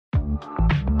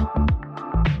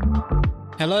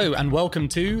Hello and welcome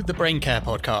to the Brain Care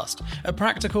Podcast, a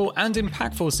practical and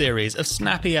impactful series of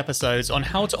snappy episodes on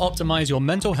how to optimize your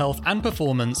mental health and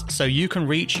performance so you can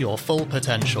reach your full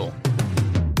potential.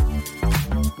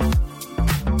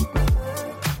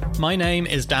 My name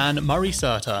is Dan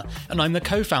Murray-Serter, and I'm the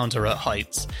co-founder at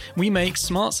Heights. We make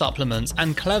smart supplements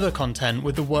and clever content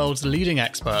with the world's leading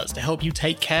experts to help you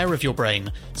take care of your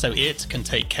brain so it can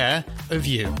take care of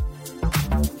you.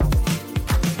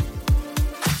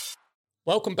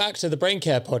 Welcome back to the Brain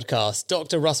Care Podcast.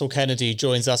 Dr. Russell Kennedy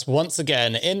joins us once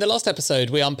again. In the last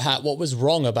episode, we unpacked what was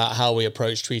wrong about how we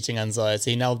approach treating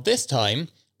anxiety. Now, this time,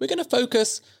 we're going to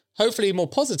focus, hopefully more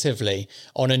positively,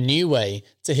 on a new way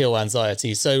to heal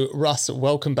anxiety. So, Russ,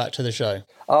 welcome back to the show.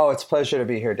 Oh, it's a pleasure to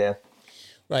be here, Dan.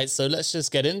 Right, so let's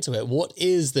just get into it. What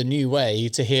is the new way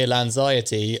to heal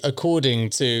anxiety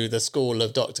according to the school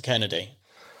of Dr. Kennedy?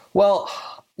 Well,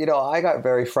 I got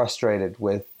very frustrated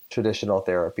with traditional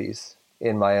therapies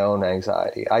in my own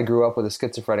anxiety. I grew up with a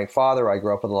schizophrenic father. I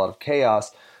grew up with a lot of chaos.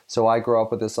 So I grew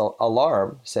up with this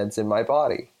alarm sense in my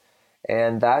body.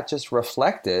 And that just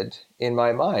reflected in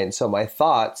my mind. So my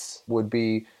thoughts would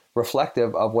be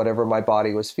reflective of whatever my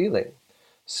body was feeling.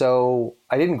 So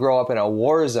I didn't grow up in a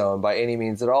war zone by any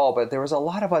means at all, but there was a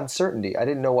lot of uncertainty. I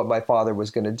didn't know what my father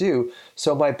was going to do.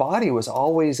 So my body was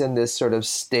always in this sort of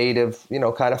state of,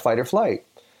 kind of fight or flight.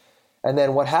 And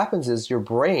then what happens is your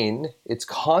brain, it's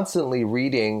constantly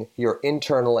reading your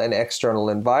internal and external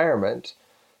environment.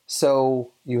 So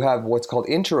you have what's called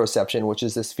interoception, which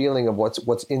is this feeling of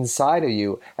what's inside of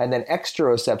you, and then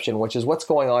exteroception, which is what's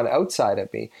going on outside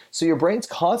of me. So your brain's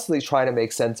constantly trying to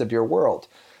make sense of your world.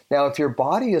 Now, if your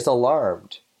body is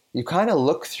alarmed, you kind of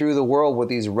look through the world with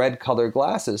these red colored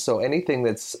glasses. So anything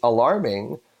that's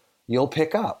alarming, you'll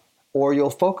pick up or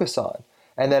you'll focus on.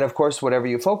 And then, of course, whatever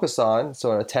you focus on,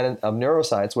 so a tenet of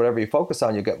neuroscience, whatever you focus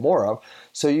on, you get more of.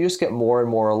 So you just get more and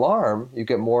more alarm. You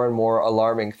get more and more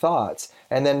alarming thoughts.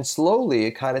 And then slowly,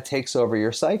 it kind of takes over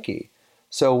your psyche.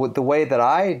 So with the way that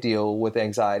I deal with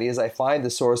anxiety is I find the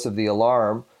source of the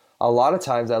alarm. A lot of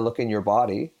times I look in your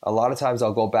body. A lot of times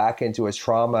I'll go back into a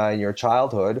trauma in your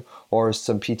childhood or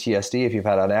some PTSD if you've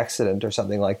had an accident or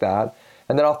something like that.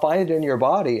 And then I'll find it in your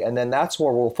body. And then that's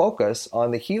where we'll focus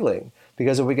on the healing.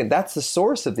 Because if we can, that's the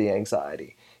source of the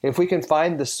anxiety. If we can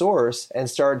find the source and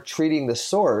start treating the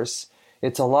source,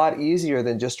 it's a lot easier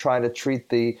than just trying to treat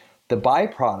the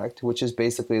byproduct, which is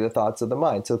basically the thoughts of the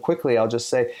mind. So quickly, I'll just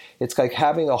say, it's like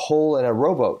having a hole in a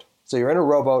rowboat. So you're in a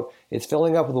rowboat, it's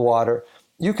filling up with water.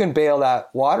 You can bail that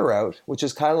water out, which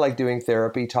is kind of like doing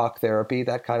therapy, talk therapy,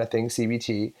 that kind of thing,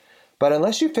 CBT. But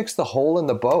unless you fix the hole in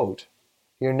the boat,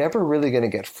 you're never really going to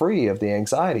get free of the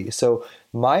anxiety. So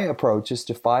my approach is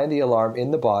to find the alarm in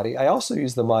the body. I also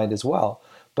use the mind as well,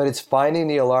 but it's finding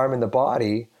the alarm in the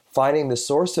body, finding the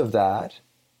source of that.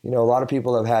 A lot of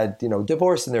people have had,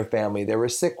 divorce in their family. They were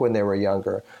sick when they were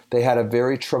younger. They had a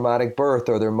very traumatic birth,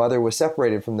 or their mother was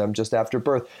separated from them just after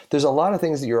birth. There's a lot of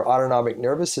things that your autonomic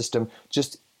nervous system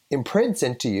just imprints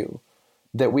into you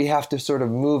that we have to sort of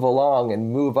move along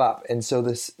and move up. And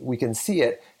so we can see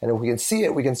it. And if we can see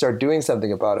it, we can start doing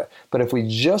something about it. But if we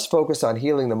just focus on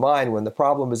healing the mind when the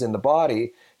problem is in the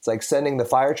body, it's like sending the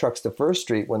fire trucks to 1st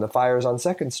Street when the fire is on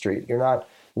 2nd Street. You're not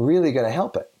really going to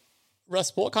help it.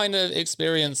 Russ, what kind of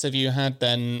experience have you had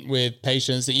then with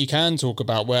patients that you can talk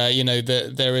about where,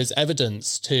 there is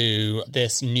evidence to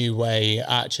this new way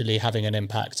actually having an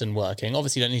impact and working?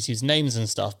 Obviously, you don't need to use names and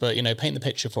stuff, but, paint the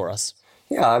picture for us.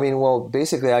 Yeah,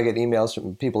 basically I get emails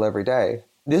from people every day.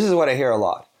 This is what I hear a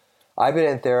lot. I've been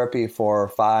in therapy for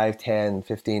 5, 10,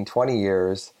 15, 20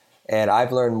 years, and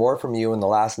I've learned more from you in the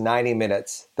last 90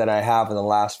 minutes than I have in the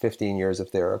last 15 years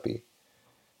of therapy.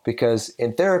 Because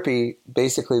in therapy,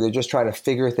 basically they're just trying to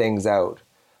figure things out.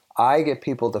 I get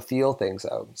people to feel things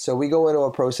out. So we go into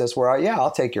a process where,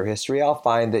 I'll take your history. I'll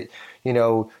find that,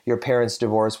 your parents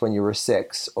divorced when you were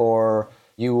 6, or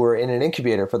you were in an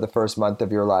incubator for the first month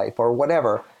of your life or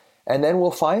whatever. And then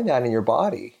we'll find that in your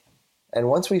body. And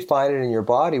once we find it in your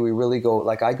body, we really go,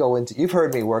 like I go into, you've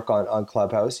heard me work on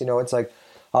Clubhouse, it's like,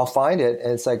 I'll find it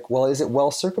and it's like, well, is it well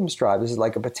circumscribed? Is it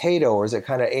like a potato, or is it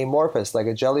kind of amorphous like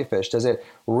a jellyfish? Does it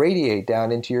radiate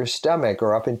down into your stomach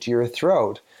or up into your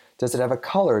throat? Does it have a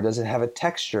color? Does it have a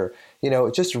texture?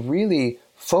 Just really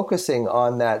focusing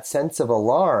on that sense of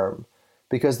alarm,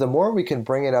 because the more we can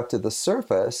bring it up to the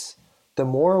surface, the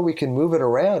more we can move it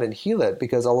around and heal it.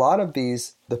 Because a lot of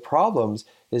the problems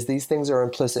is these things are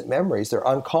implicit memories. They're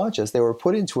unconscious. They were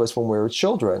put into us when we were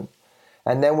children.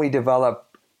 And then we develop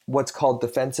what's called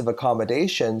defensive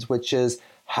accommodations, which is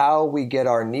how we get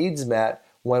our needs met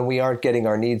when we aren't getting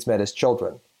our needs met as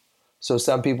children. So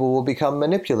some people will become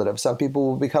manipulative. Some people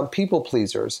will become people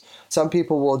pleasers. Some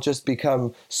people will just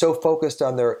become so focused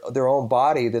on their own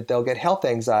body that they'll get health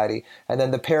anxiety, and then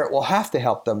the parent will have to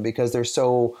help them because they're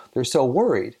so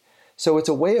worried. So it's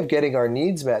a way of getting our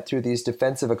needs met through these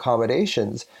defensive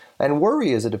accommodations, and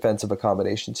worry is a defensive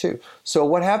accommodation too. So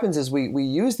what happens is we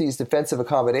use these defensive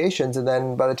accommodations, and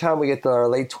then by the time we get to our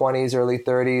late 20s, early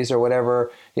 30s or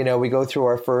whatever, we go through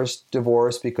our first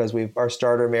divorce because our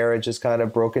starter marriage is kind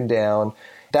of broken down.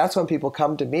 That's when people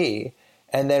come to me,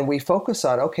 and then we focus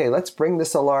on, okay, let's bring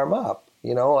this alarm up.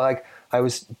 Like I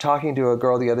was talking to a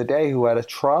girl the other day who had a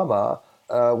trauma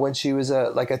when she was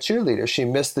a cheerleader. She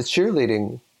missed the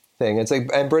cheerleading thing. It's like,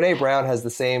 and Brene Brown has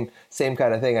the same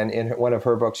kind of thing. And in one of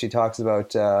her books, she talks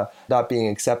about not being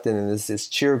accepted in this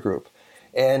cheer group,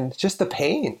 and just the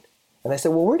pain. And I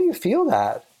said, well, where do you feel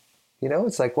that?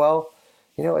 It's like, well,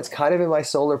 it's kind of in my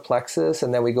solar plexus.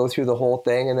 And then we go through the whole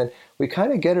thing, and then we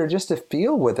kind of get her just to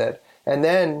feel with it. And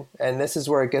then, and this is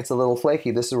where it gets a little flaky.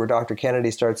 This is where Dr.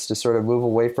 Kennedy starts to sort of move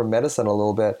away from medicine a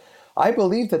little bit. I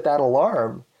believe that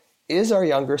alarm is our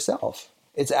younger self.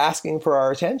 It's asking for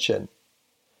our attention.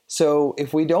 So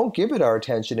if we don't give it our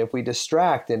attention, if we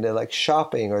distract into like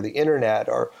shopping or the internet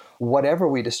or whatever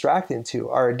we distract into,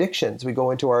 our addictions, we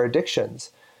go into our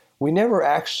addictions, we never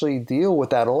actually deal with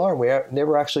that alarm. We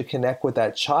never actually connect with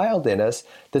that child in us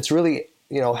that's really,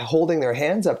 holding their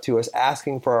hands up to us,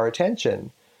 asking for our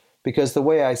attention. Because the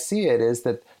way I see it is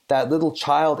that little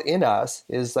child in us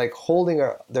is like holding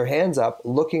their hands up,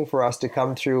 looking for us to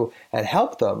come through and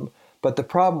help them. But the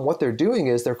problem, what they're doing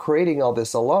is they're creating all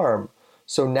this alarm.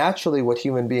 So naturally what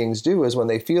human beings do is when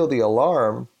they feel the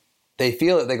alarm, they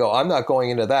feel it, they go, I'm not going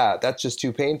into that. That's just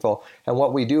too painful. And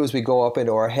what we do is we go up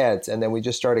into our heads, and then we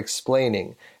just start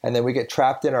explaining. And then we get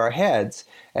trapped in our heads,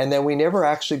 and then we never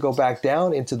actually go back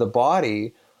down into the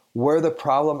body where the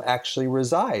problem actually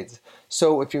resides.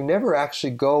 So if you never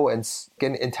actually go and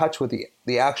get in touch with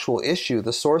the actual issue,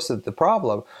 the source of the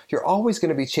problem, you're always going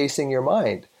to be chasing your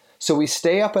mind. So we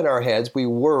stay up in our heads, we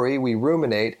worry, we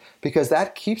ruminate, because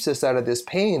that keeps us out of this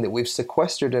pain that we've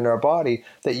sequestered in our body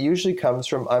that usually comes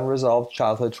from unresolved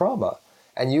childhood trauma.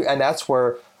 And that's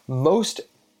where most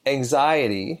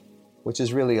anxiety, which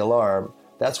is really alarm,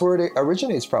 that's where it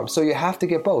originates from. So you have to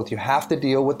get both. You have to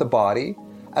deal with the body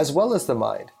as well as the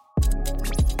mind.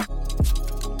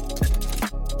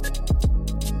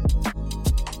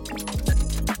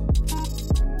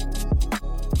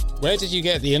 Where did you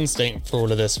get the instinct for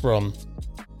all of this from?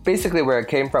 Basically, where it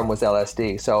came from was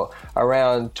LSD. So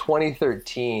around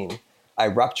 2013, I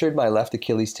ruptured my left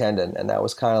Achilles tendon, and that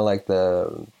was kind of like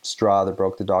the straw that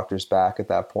broke the doctor's back at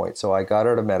that point. So I got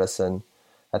out of medicine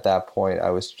at that point.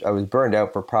 I was burned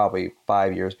out for probably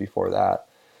 5 years before that.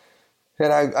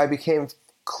 And I became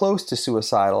close to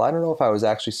suicidal. I don't know if I was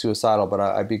actually suicidal, but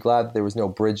I'd be glad that there was no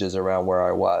bridges around where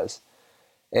I was.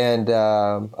 And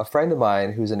a friend of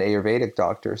mine who's an Ayurvedic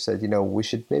doctor said, we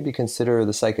should maybe consider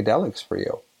the psychedelics for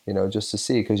you, just to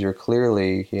see, because you're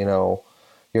clearly,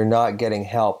 you're not getting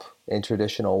help in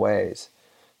traditional ways.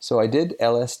 So I did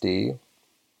LSD.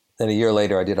 Then a year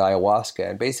later, I did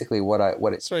ayahuasca. And basically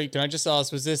Sorry, can I just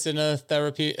ask, was this in a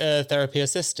therapy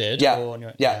assisted? Yeah,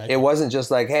 or yeah. It wasn't just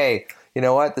like, hey, you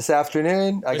know what, this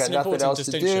afternoon, I got nothing else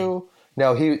to do.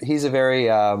 No, he's a very,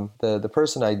 the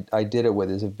person I did it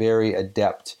with is a very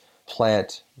adept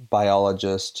plant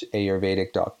biologist,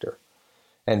 Ayurvedic doctor,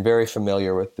 and very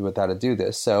familiar with how to do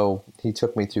this. So he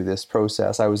took me through this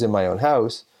process. I was in my own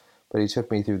house, but he took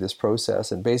me through this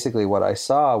process. And basically what I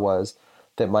saw was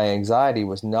that my anxiety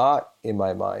was not in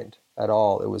my mind at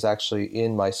all. It was actually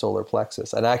in my solar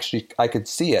plexus. And actually, I could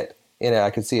see it.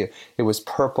 I could see it. It was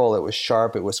purple. It was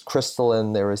sharp. It was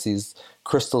crystalline. There was these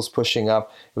crystals pushing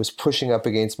up. It was pushing up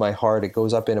against my heart. It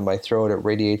goes up into my throat. It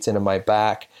radiates into my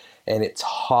back, and it's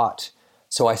hot.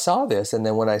 So I saw this, and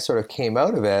then when I sort of came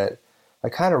out of it, I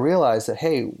kind of realized that,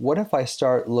 hey, what if I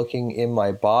start looking in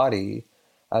my body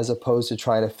as opposed to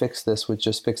trying to fix this with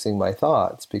just fixing my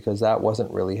thoughts, because that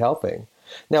wasn't really helping.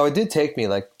 Now, it did take me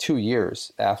like 2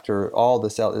 years after all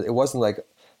this. It wasn't like,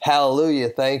 hallelujah,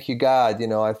 thank you, God,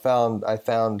 I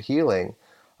found healing.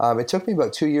 It took me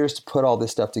about 2 years to put all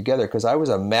this stuff together because I was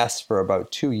a mess for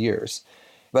about 2 years.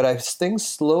 But things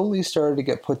slowly started to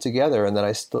get put together, and then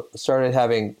I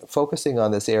started focusing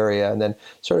on this area, and then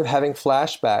sort of having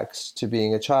flashbacks to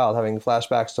being a child, having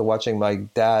flashbacks to watching my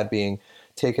dad being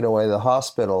taken away to the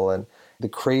hospital, and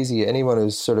anyone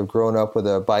who's sort of grown up with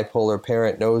a bipolar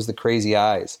parent knows the crazy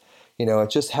eyes.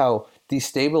 It's just how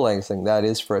destabilizing that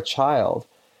is for a child.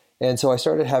 And so I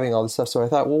started having all this stuff. So I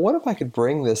thought, well, what if I could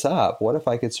bring this up? What if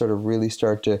I could sort of really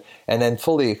start to, and then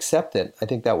fully accept it? I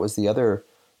think that was the other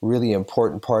really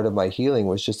important part of my healing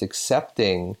was just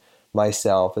accepting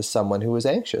myself as someone who was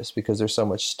anxious, because there's so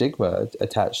much stigma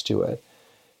attached to it.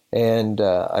 And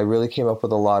I really came up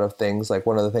with a lot of things. Like,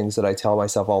 one of the things that I tell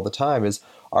myself all the time is,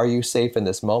 are you safe in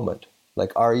this moment?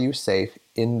 Like, are you safe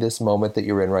in this moment that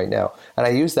you're in right now? And I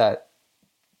use that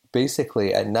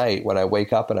basically at night when I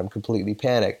wake up and I'm completely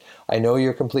panicked. I know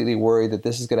you're completely worried that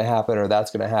this is going to happen or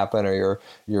that's going to happen, or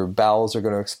your bowels are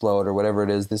going to explode, or whatever it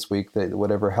is this week, that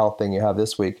whatever health thing you have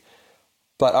this week.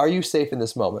 But are you safe in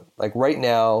this moment? Like, right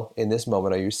now, in this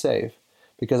moment, are you safe?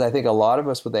 Because I think a lot of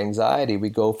us with anxiety,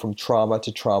 we go from trauma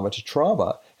to trauma to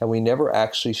trauma, and we never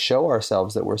actually show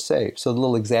ourselves that we're safe. So the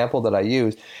little example that I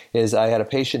use is, I had a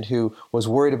patient who was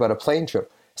worried about a plane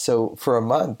trip. So for a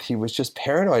month, he was just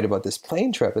paranoid about this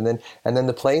plane trip, and then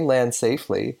the plane lands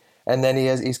safely, and then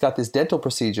he's got this dental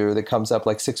procedure that comes up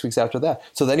like 6 weeks after that.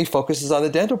 So then he focuses on the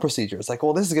dental procedure. It's like,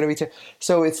 well, this is going to be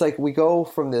so it's like we go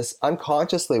from this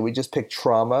unconsciously, we just pick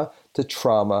trauma to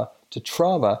trauma to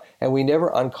trauma, and we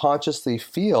never unconsciously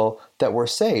feel that we're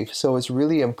safe. So it's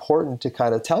really important to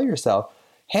kind of tell yourself,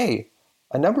 hey,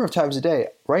 a number of times a day,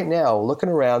 right now, looking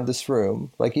around this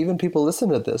room, like even people listen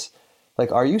to this,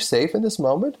 like, are you safe in this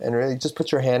moment? And really just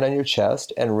put your hand on your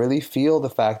chest and really feel the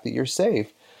fact that you're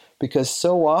safe. Because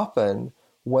so often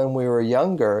when we were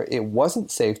younger, it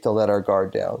wasn't safe to let our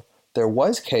guard down. There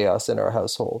was chaos in our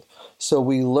household. So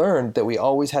we learned that we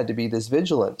always had to be this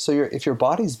vigilant. So if your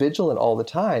body's vigilant all the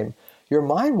time, your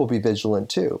mind will be vigilant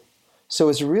too. So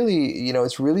it's really,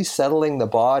 it's really settling the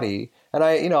body. And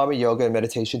I'm a yoga and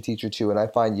meditation teacher too, and I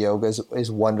find yoga is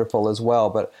wonderful as well.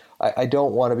 But I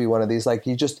don't want to be one of these, like,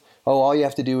 all you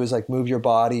have to do is like move your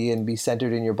body and be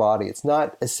centered in your body. It's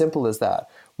not as simple as that.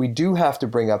 We do have to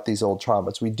bring up these old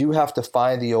traumas. We do have to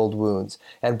find the old wounds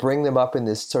and bring them up in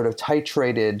this sort of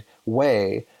titrated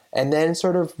way, and then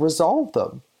sort of resolve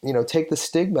them. Take the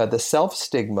stigma, the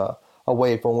self-stigma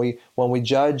away. When we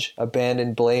judge,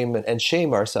 abandon, blame, and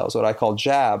shame ourselves, what I call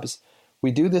jabs,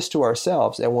 we do this to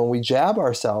ourselves. And when we jab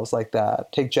ourselves like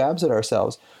that, take jabs at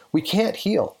ourselves, we can't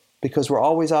heal because we're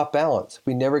always off balance.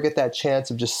 We never get that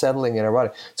chance of just settling in our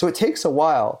body. So it takes a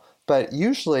while. But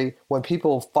usually when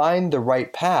people find the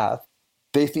right path,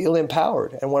 they feel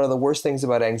empowered. And one of the worst things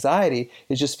about anxiety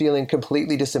is just feeling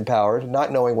completely disempowered,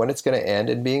 not knowing when it's going to end,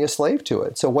 and being a slave to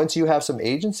it. So once you have some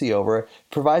agency over it,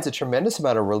 it provides a tremendous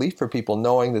amount of relief for people,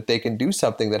 knowing that they can do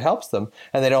something that helps them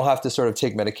and they don't have to sort of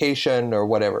take medication or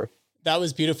whatever. That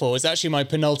was beautiful. It's actually my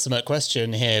penultimate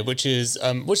question here, which is,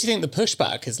 what do you think the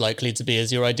pushback is likely to be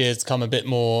as your ideas come a bit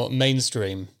more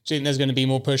mainstream? Do you think there's going to be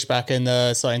more pushback in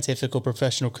the scientific or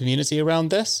professional community around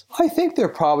this? I think there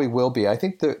probably will be. I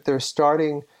think they're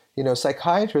starting,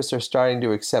 psychiatrists are starting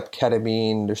to accept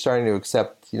ketamine. They're starting to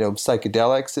accept,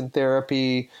 psychedelics in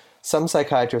therapy. Some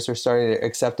psychiatrists are starting to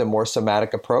accept a more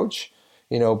somatic approach,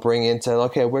 bring into,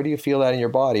 okay, where do you feel that in your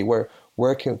body?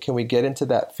 Where can we get into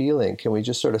that feeling? Can we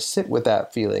just sort of sit with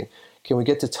that feeling? Can we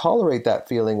get to tolerate that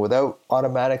feeling without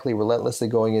automatically, relentlessly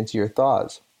going into your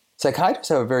thoughts? Psychiatrists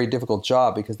have a very difficult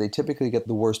job because they typically get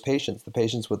the worst patients, the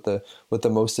patients with the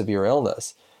most severe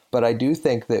illness. But I do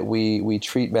think that we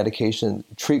treat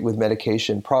with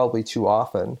medication probably too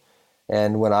often.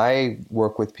 And when I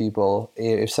work with people,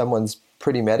 if someone's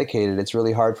pretty medicated, it's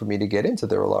really hard for me to get into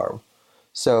their alarm.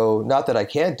 So not that I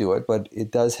can't do it, but it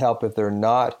does help if they're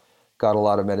not got a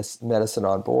lot of medicine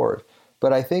on board.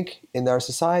 But I think in our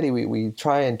society, we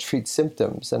try and treat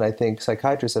symptoms. And I think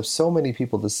psychiatrists have so many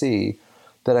people to see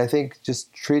that I think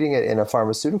just treating it in a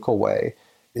pharmaceutical way,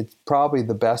 it's probably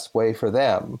the best way for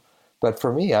them. But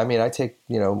for me, I take,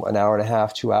 an hour and a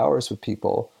half, 2 hours with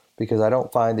people, because I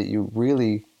don't find that you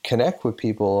really connect with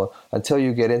people until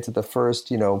you get into the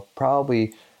first,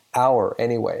 probably hour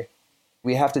anyway.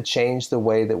 We have to change the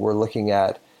way that we're looking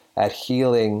at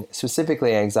healing,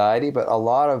 specifically anxiety, but a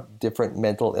lot of different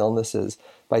mental illnesses,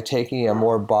 by taking a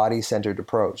more body-centered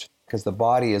approach, because the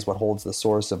body is what holds the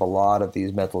source of a lot of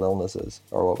these mental illnesses,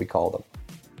 or what we call them.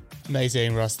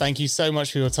 Amazing, Russ. Thank you so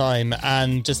much for your time.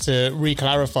 And just to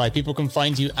re-clarify, people can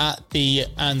find you at the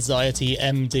Anxiety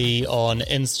MD on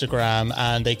Instagram,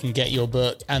 and they can get your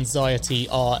book Anxiety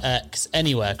RX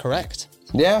anywhere, correct?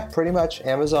 Yeah, pretty much.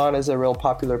 Amazon is a real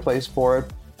popular place for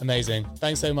it. Amazing.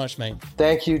 Thanks so much, mate.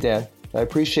 Thank you, Dan. I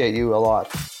appreciate you a lot.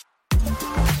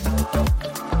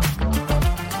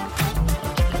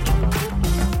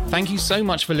 Thank you so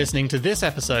much for listening to this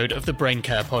episode of the Brain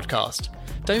Care Podcast.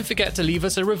 Don't forget to leave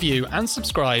us a review and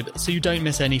subscribe so you don't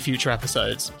miss any future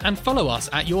episodes. And follow us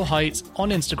at Your Height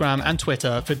on Instagram and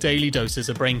Twitter for daily doses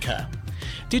of brain care.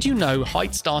 Did you know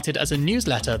Height started as a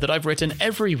newsletter that I've written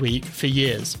every week for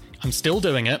years? I'm still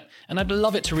doing it, and I'd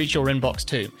love it to reach your inbox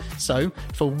too. So,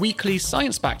 for weekly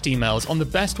science-backed emails on the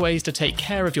best ways to take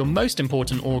care of your most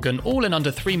important organ all in under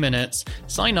 3 minutes,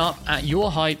 sign up at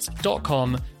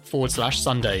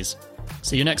yourheight.com/Sundays.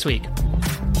 See you next week.